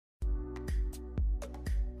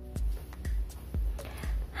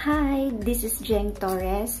Hi, this is Jeng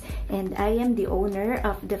Torres and I am the owner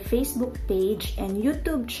of the Facebook page and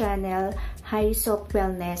YouTube channel Hyssopus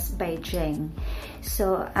Wellness by Jeng.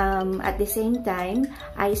 So, at the same time,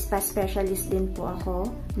 eye spa specialist din po ako.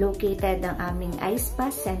 Located ang aming eye spa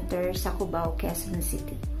center sa Cubao, Quezon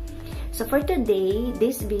City. So, for today,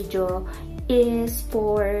 this video is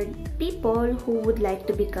for people who would like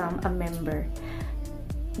to become a member.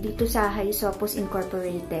 Dito sa Hyssopus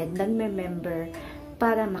Incorporated, nagme-member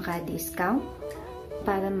para maka-discount,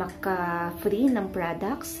 para maka-free ng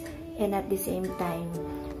products, and at the same time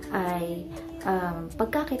ay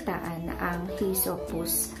pagkakitaan ang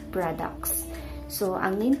Hyssopus products. So,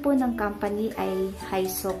 ang name po ng company ay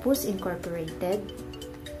Hyssopus Incorporated.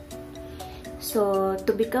 So,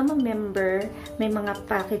 to become a member, may mga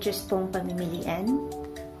packages pong pamimilian.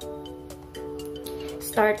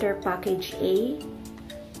 Starter Package A,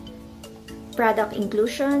 product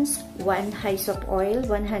inclusions, 1 hyssop oil,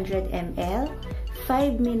 100 ml,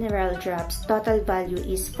 5 mineral drops, total value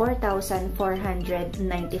is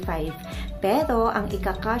 4,495. Pero, ang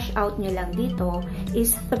ika-cash out nyo lang dito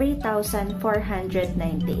is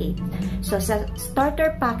 3,498. So, sa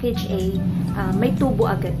starter package A, may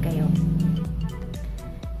tubo agad kayo.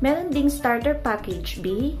 Meron ding starter package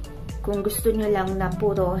B, kung gusto nyo lang na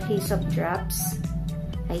puro hyssop drops.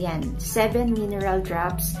 Ayan, 7 mineral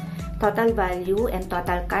drops. Total value and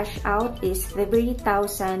total cash out is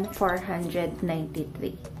 3,493.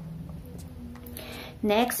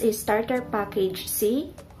 Next is starter package C.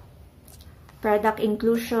 Product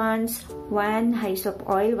inclusions, 1 hyssop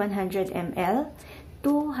oil 100 ml,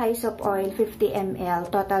 2 hyssop oil 50 ml.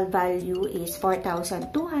 Total value is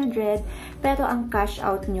 4,200, pero ang cash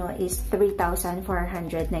out nyo is 3,498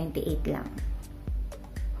 lang.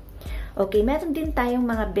 Okay, meron din tayong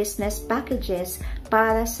mga business packages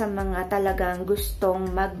para sa mga talagang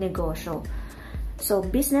gustong magnegosyo. So,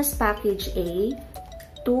 business package A,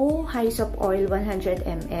 2 hyssop oil 100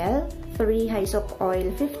 ml, 3 hyssop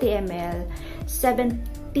oil 50 ml,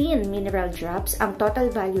 17 mineral drops. Ang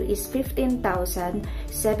total value is 15,783,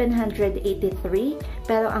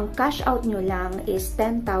 pero ang cash out nyo lang is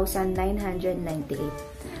 10,998.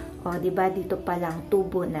 O, diba dito pa lang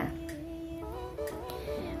tubo na.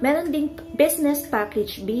 Meron ding business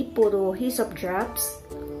package B, puro hyssop drops,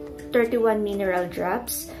 31 mineral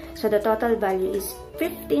drops. So, the total value is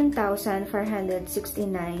 15,469.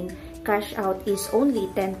 Cash out is only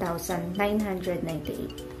 10,998.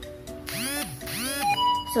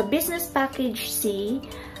 So, business package C,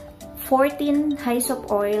 14 hyssop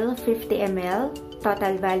oil, 50 ml.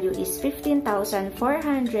 Total value is 15,400.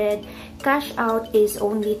 Cash out is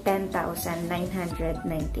only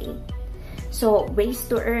 10,998. So, ways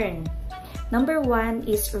to earn. Number 1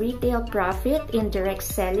 is retail profit in direct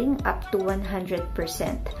selling up to 100%.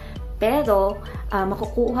 Pero,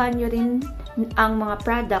 makukuha nyo rin ang mga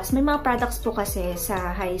products. May mga products po kasi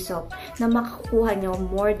sa Hyssop na makukuha nyo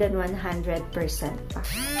more than 100% pa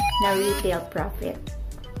na retail profit.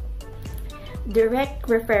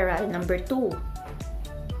 Direct referral, number 2.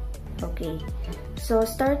 Okay. So,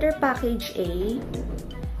 starter package A.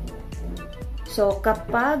 So,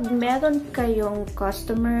 kapag meron kayong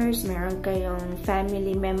customers, meron kayong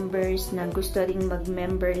family members na gusto ring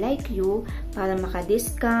mag-member like you para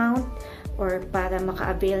maka-discount or para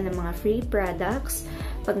maka-avail ng mga free products,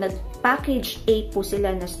 pag nag-package A po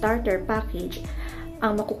sila na starter package,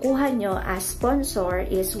 ang makukuha nyo as sponsor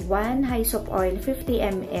is 1 hyssop oil 50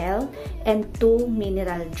 ml and 2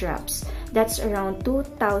 mineral drops. That's around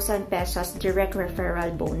 2,000 pesos direct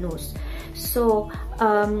referral bonus. So,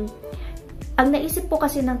 ang naisip po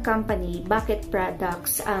kasi ng company, bakit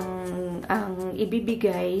products ang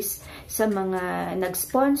ibibigay sa mga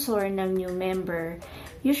nag-sponsor ng new member.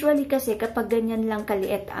 Usually kasi kapag ganyan lang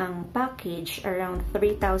kaliit ang package, around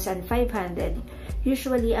 3,500,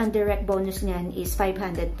 usually ang direct bonus niyan is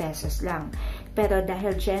 500 pesos lang. Pero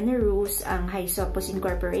dahil generous ang Hyssopus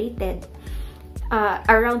Incorporated,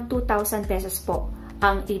 around 2,000 pesos po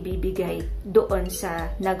ang ibibigay doon sa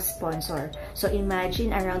nag-sponsor. So,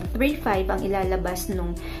 imagine around 3,500 ang ilalabas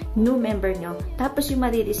nung new member nyo, tapos yung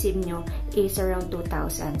marireceive nyo is around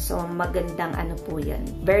 2,000. So, magandang ano po yun.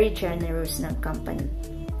 Very generous ng company.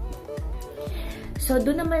 So,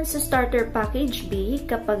 doon naman sa starter package B,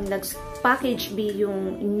 kapag nag-package B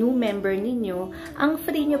yung new member ninyo, ang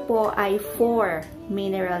free nyo po ay 4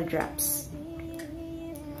 mineral drops.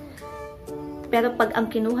 Pero pag ang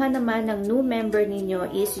kinuha naman ng new member ninyo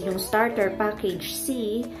is yung starter package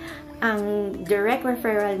C, ang direct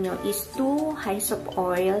referral nyo is 2 hyssop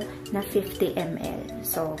oil na 50 ml.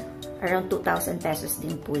 So, around 2,000 pesos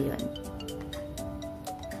din po yun.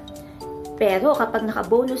 Pero kapag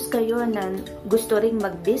naka-bonus kayo na gusto ring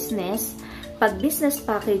mag-business, pag business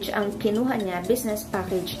package ang kinuha niya, business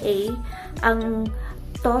package A, ang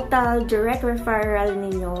total direct referral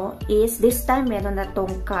ninyo is, this time meron na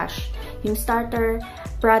tong cash. Yung starter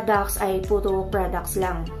products ay puro products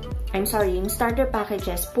lang. I'm sorry, yung starter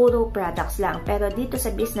packages, puro products lang. Pero dito sa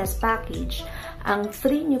business package, ang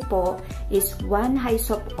free nyo po is 1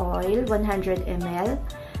 Hyssop oil, 100 ml,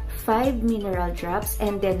 5 mineral drops,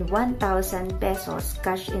 and then 1,000 pesos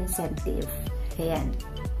cash incentive. Ayan.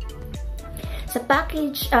 Sa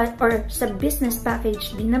package, or sa business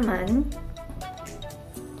package B naman,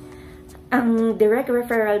 ang direct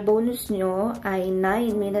referral bonus nyo ay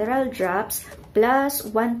 9 mineral drops plus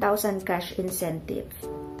 1,000 cash incentive.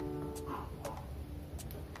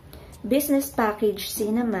 Business package C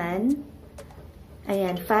naman,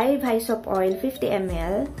 ayan, 5 Hyssop oil, 50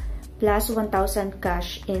 ml, plus 1,000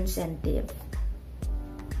 cash incentive.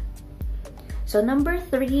 So, number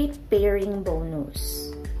 3, pairing bonus.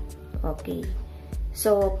 Okay.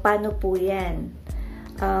 So, paano po yan?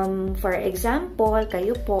 For example,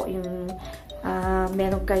 kayo po yung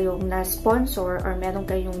meron kayong na-sponsor or meron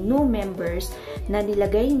kayong new members na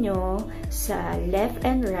nilagay nyo sa left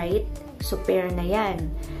and right, so pair na yan.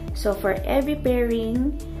 So, for every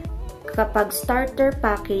pairing, kapag starter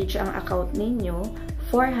package ang account ninyo,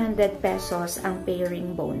 400 pesos ang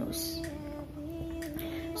pairing bonus.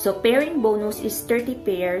 So, pairing bonus is 30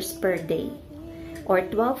 pairs per day or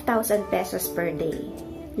 12,000 pesos per day.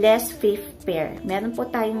 Less 5th pair. Meron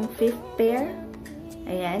po tayong 5th pair.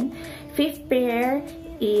 Ayan. 5th pair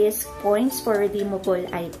is points for redeemable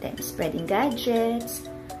items. Pwedeng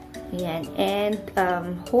gadgets. Ayan. And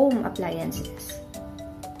home appliances.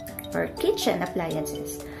 Or kitchen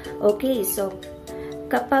appliances. Okay, so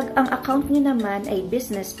kapag ang account nyo naman ay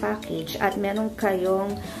business package at meron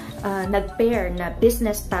kayong nag-pair na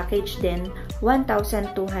business package din,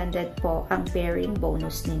 1,200 po ang pairing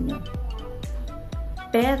bonus ninyo.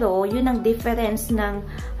 Pero, yun ang difference ng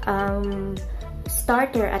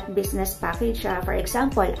starter at business package. For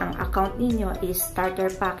example, ang account ninyo is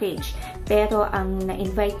starter package. Pero, ang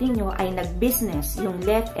na-invite ninyo ay nag-business, yung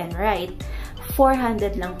left and right,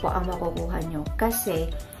 400 lang po ang makukuha nyo.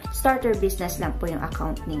 Kasi, starter business lang po yung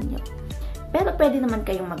account ninyo. Pero pwede naman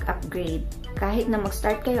kayong mag-upgrade. Kahit na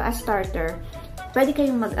mag-start kayo as starter, pwede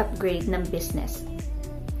kayong mag-upgrade ng business.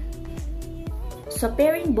 So,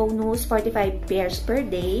 pairing bonus, 45 pairs per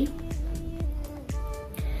day.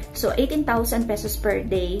 So, 18,000 pesos per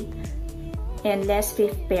day. And less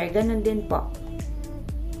 5th pair. Ganun din po.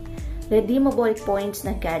 Redeemable points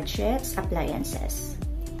na gadgets, appliances.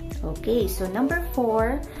 Okay, so number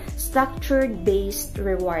 4, structured-based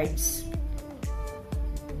rewards.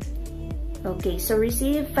 Okay, so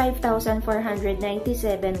receive 5,497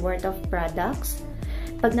 worth of products.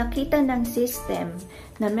 Pag nakita ng system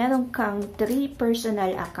na meron kang 3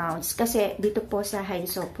 personal accounts, kasi dito po sa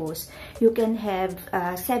Hyssopus, you can have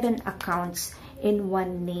 7 accounts in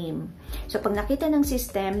one name. So, pag nakita ng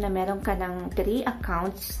system na meron ka ng 3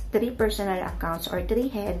 accounts, 3 personal accounts, or 3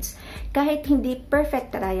 heads, kahit hindi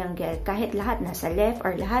perfect triangle, kahit lahat nasa left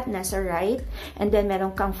or lahat nasa right, and then meron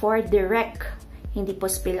kang 4 direct, hindi po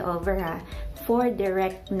spillover ha, 4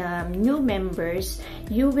 direct na new members,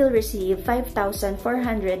 you will receive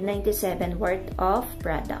 5,497 worth of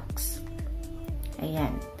products.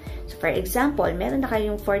 Ayan. So, for example, meron na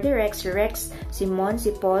kayong 4 directs, si Rex, si Mon,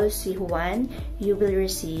 si Paul, si Juan, you will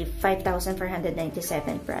receive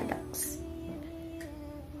 5,497 products.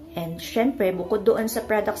 And, syempre, bukod doon sa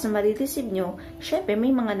products na marireceive nyo, syempre,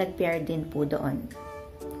 may mga nag-pair din po doon.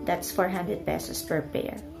 That's 400 pesos per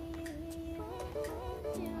pair.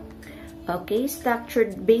 Okay,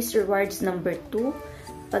 structured base rewards number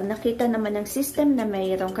 2. Pag nakita naman ng system na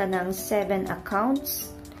mayroon ka ng 7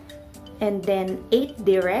 accounts and then 8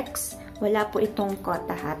 directs, wala po itong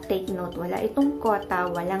quota ha. Take note, wala itong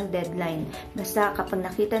quota, walang deadline. Basta kapag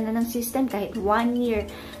nakita na ng system, kahit 1 year,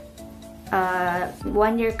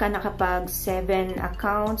 1 year ka nakapag 7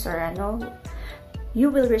 accounts or ano,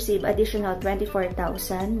 you will receive additional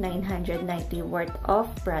 24,990 worth of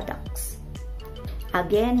products.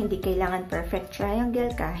 Again, hindi kailangan perfect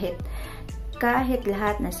triangle kahit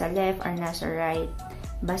lahat nasa left or nasa right.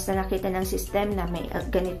 Basta nakita ng system na may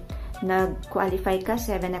nag-qualify ka,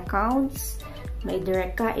 7 accounts, may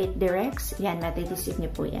direct ka, 8 directs, yan, matitisip niyo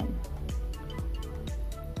po yan.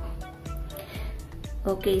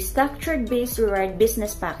 Okay, structured base reward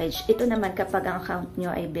business package. Ito naman kapag ang account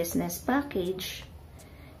nyo ay business package.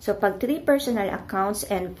 So, pag 3 personal accounts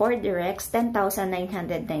and 4 directs,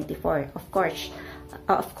 10,994.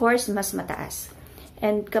 Of course, mas mataas.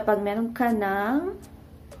 And kapag meron ka ng,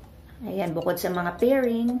 ayan, bukod sa mga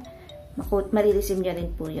pairing, marireceive nyo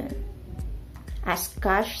rin po yun as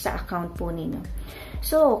cash sa account po ninyo.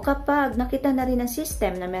 So, kapag nakita na rin ng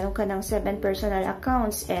system na meron ka ng 7 personal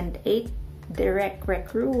accounts and 8 direct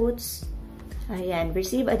recruits, ayan,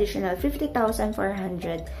 receive additional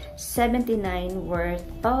 50,479 worth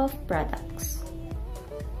of products.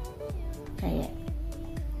 Ayan.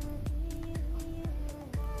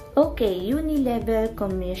 Okay, uni-level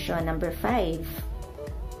commission number 5.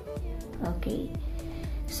 Okay.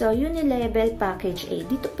 So, uni-level package A.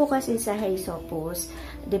 Dito po kasi sa Hyssopus,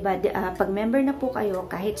 diba, pag member na po kayo,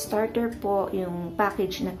 kahit starter po yung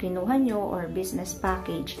package na kinuha nyo or business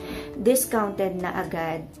package, discounted na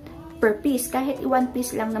agad per piece. Kahit 1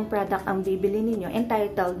 piece lang ng product ang bibili ninyo,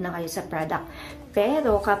 entitled na kayo sa product.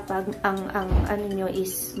 Pero kapag ang ano nyo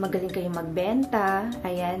is magaling kayong magbenta,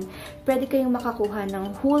 ayan, pwede kayong makakuha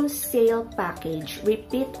ng wholesale package,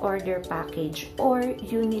 repeat order package, or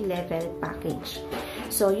uni-level package.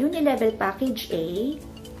 So, uni-level package A,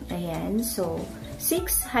 ayan, so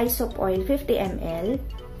 6 Hyssop oil 50 ml,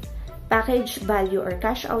 package value or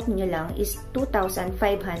cash out nyo lang is 2,598.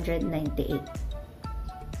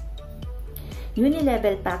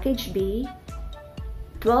 Uni-level package B,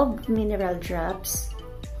 12 mineral drops,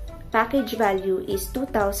 package value is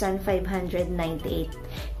 2,598.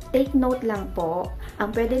 Take note lang po,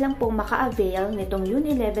 ang pwede lang po maka-avail nitong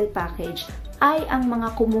uni-level package ay ang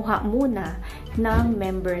mga kumuha muna ng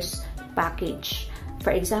members package.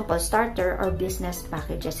 For example, starter or business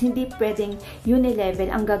packages. Hindi pwedeng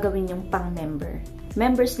uni-level ang gagawin yung pang-member.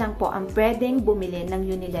 Members lang po ang pwedeng bumili ng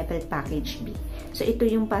uni-level package B. So, ito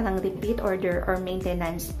yung parang repeat order or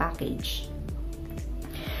maintenance package.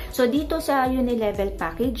 So, dito sa uni-level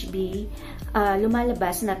package B,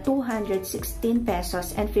 lumalabas na 216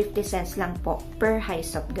 pesos and 50 cents lang po per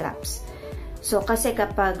Hyssop drops. So, kasi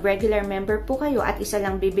kapag regular member po kayo at isa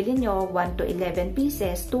lang bibili nyo, 1 to 11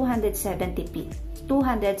 pieces, 270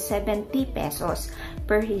 pesos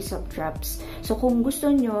per Hyssop drops. So, kung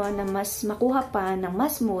gusto nyo na mas makuha pa ng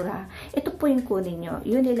mas mura, ito po yung kunin nyo,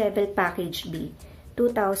 uni-level package B,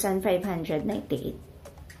 2,598.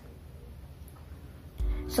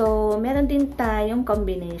 So, meron din tayong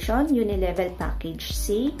combination, uni-level package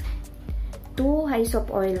C, 2 Hyssop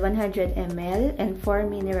oil 100 ml and 4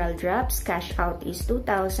 mineral drops. Cash out is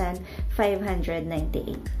 2,598.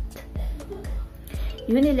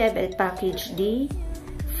 Uni-level package D,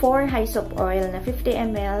 4 Hyssop oil na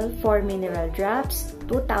 50 ml, 4 mineral drops,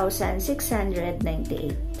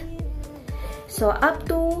 2,698. So, up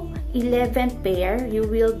to 11th pair, you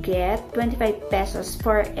will get 25 pesos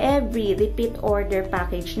for every repeat order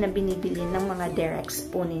package na binibili ng mga directs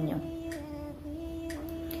po ninyo.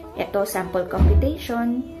 Ito, sample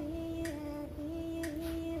computation.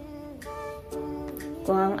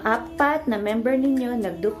 Kung ang 4 na member ninyo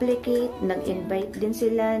nag-duplicate, nag-invite din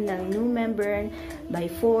sila ng new member by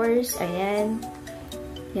force, ayan,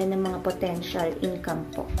 yan ang mga potential income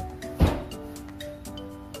po.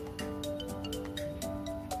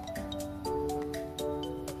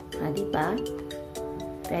 Diba?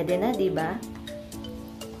 Pwede na, diba?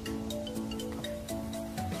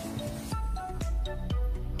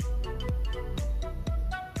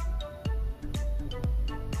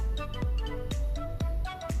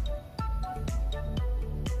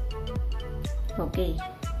 Okay.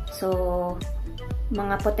 So,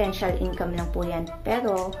 mga potential income lang po yan.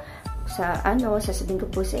 Pero, sasabihin ko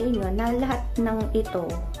po sa inyo na lahat ng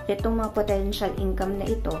itong mga potential income na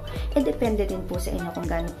ito, depende din po sa inyo kung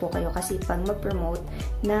gaano po kayo kasipag mag-promote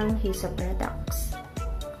ng Hyssop products.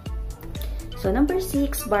 So, number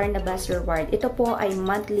 6, Barnabas Reward. Ito po ay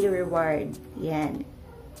monthly reward. Yan.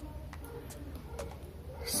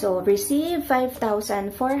 So, receive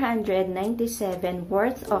 5,497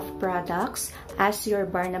 worth of products as your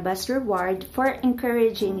Barnabas reward for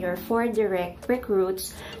encouraging your 4 direct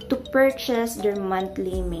recruits to purchase their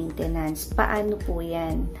monthly maintenance. Paano po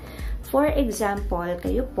yan? For example,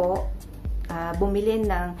 kayo po bumili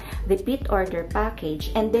ng repeat order package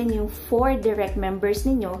and then yung 4 direct members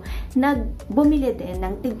ninyo bumili din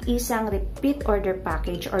ng tig-isang repeat order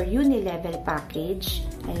package or uni-level package.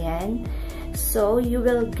 Ayan. So, you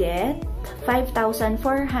will get 5,497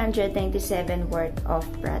 worth of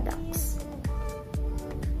products.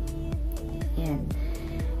 Ayan.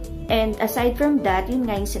 And aside from that, yun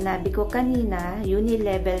nga yung sinabi ko kanina,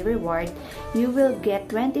 uni-level reward, you will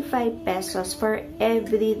get 25 pesos for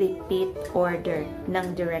every repeat order ng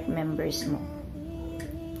direct members mo.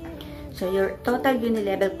 So, your total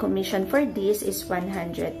uni-level commission for this is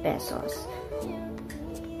 100 pesos.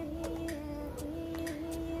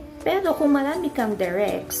 Pero kung marami kang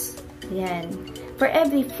directs, yan, for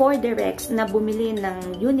every 4 directs na bumili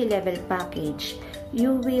ng uni-level package,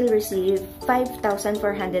 you will receive 5,497.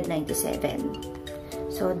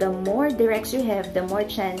 So the more directs you have, the more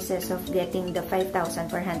chances of getting the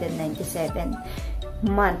 5,497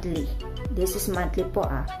 monthly. This is monthly po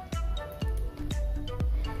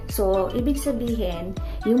So, ibig sabihin,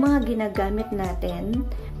 yung mga ginagamit natin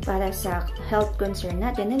para sa health concern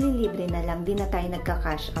natin, nalilibre na lang, di na tayo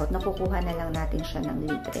nagka-cash out, nakukuha na lang natin siya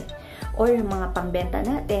ng libre. Or yung mga pangbenta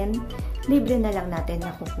natin, libre na lang natin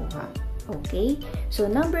nakukuha. Okay?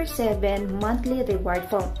 So, number 7, monthly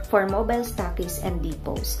reward for mobile stockists and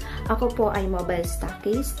depots. Ako po ay mobile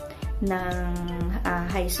stockist ng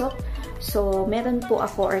Hyssopus. So, meron po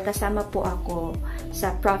ako or kasama po ako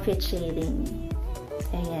sa profit sharing.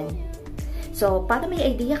 Ayan. So, para may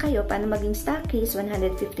idea kayo, paano maging stockist,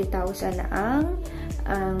 150,000 ang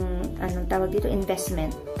anong tawag dito,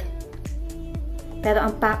 investment. Pero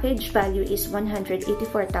ang package value is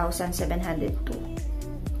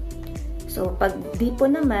 184,702. So, pag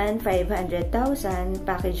dipo naman, 500,000,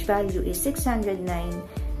 package value is 609.42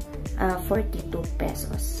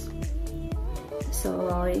 pesos.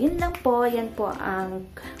 So, yun lang po. Yan po ang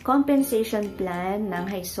compensation plan ng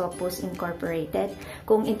Hyssopus Incorporated.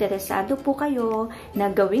 Kung interesado po kayo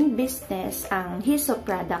na gawing business ang Hyssop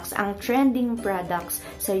products, ang trending products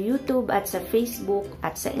sa YouTube at sa Facebook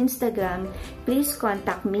at sa Instagram, please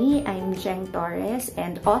contact me. I'm Jeng Torres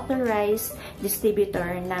and authorized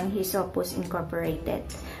distributor ng Hyssopus Incorporated.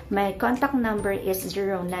 My contact number is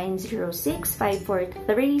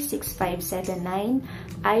 0906-543-6579.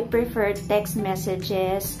 I prefer text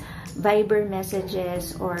messages, Viber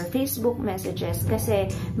messages, or Facebook messages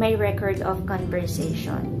kasi may record of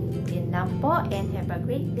conversation. Yun lang po and have a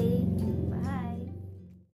great day.